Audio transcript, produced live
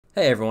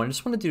Hey everyone,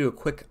 just wanted to do a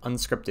quick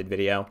unscripted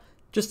video,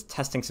 just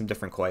testing some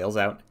different coils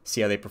out,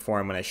 see how they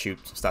perform when I shoot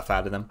some stuff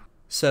out of them.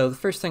 So the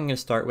first thing I'm going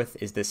to start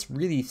with is this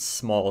really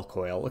small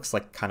coil, looks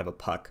like kind of a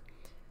puck.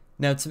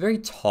 Now it's very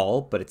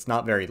tall, but it's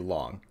not very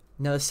long.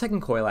 Now the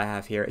second coil I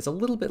have here is a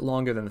little bit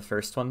longer than the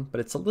first one,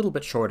 but it's a little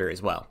bit shorter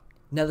as well.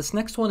 Now this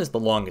next one is the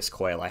longest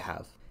coil I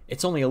have.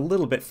 It's only a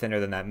little bit thinner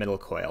than that middle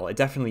coil, it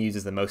definitely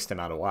uses the most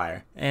amount of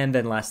wire. And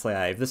then lastly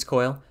I have this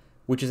coil,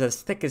 which is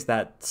as thick as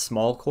that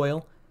small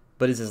coil,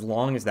 but is as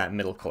long as that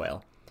middle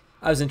coil.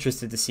 I was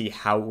interested to see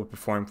how it would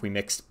perform if we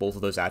mixed both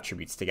of those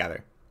attributes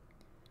together.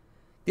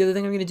 The other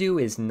thing I'm going to do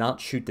is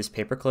not shoot this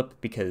paperclip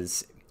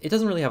because it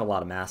doesn't really have a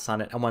lot of mass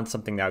on it. I want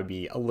something that would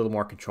be a little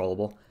more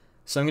controllable.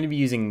 So I'm going to be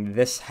using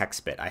this hex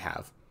bit I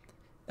have.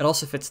 It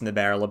also fits in the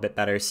barrel a bit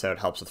better, so it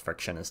helps with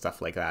friction and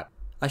stuff like that.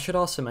 I should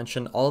also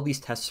mention all of these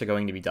tests are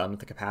going to be done with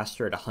the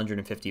capacitor at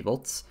 150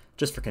 volts,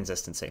 just for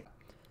consistency.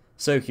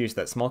 So here's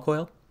that small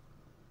coil.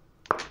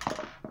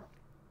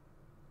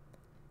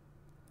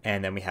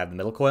 And then we have the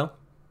middle coil.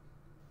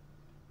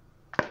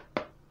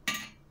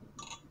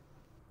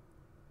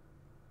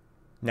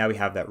 Now we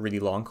have that really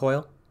long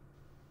coil.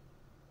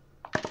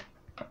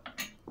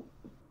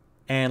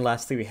 And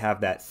lastly, we have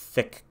that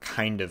thick,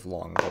 kind of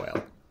long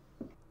coil.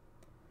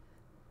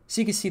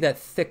 So you can see that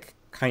thick,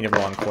 kind of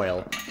long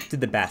coil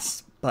did the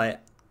best,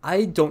 but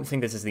I don't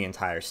think this is the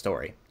entire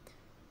story.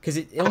 Because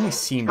it only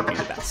seemed to be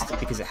the best,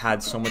 because it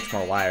had so much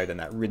more wire than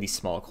that really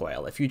small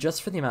coil. If you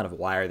adjust for the amount of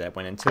wire that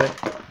went into it,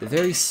 the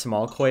very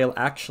small coil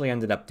actually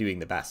ended up doing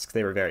the best, because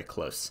they were very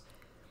close.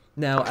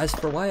 Now, as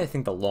for why I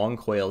think the long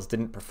coils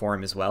didn't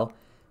perform as well,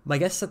 my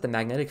guess is that the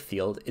magnetic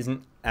field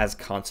isn't as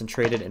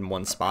concentrated in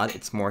one spot,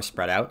 it's more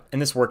spread out,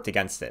 and this worked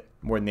against it,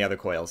 more than the other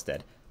coils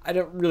did. I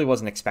really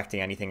wasn't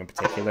expecting anything in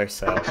particular,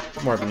 so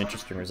more of an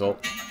interesting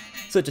result.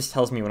 So it just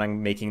tells me when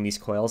I'm making these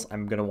coils,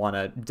 I'm going to want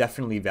to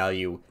definitely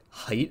value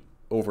height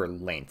over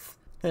length.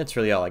 And that's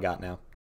really all I got now.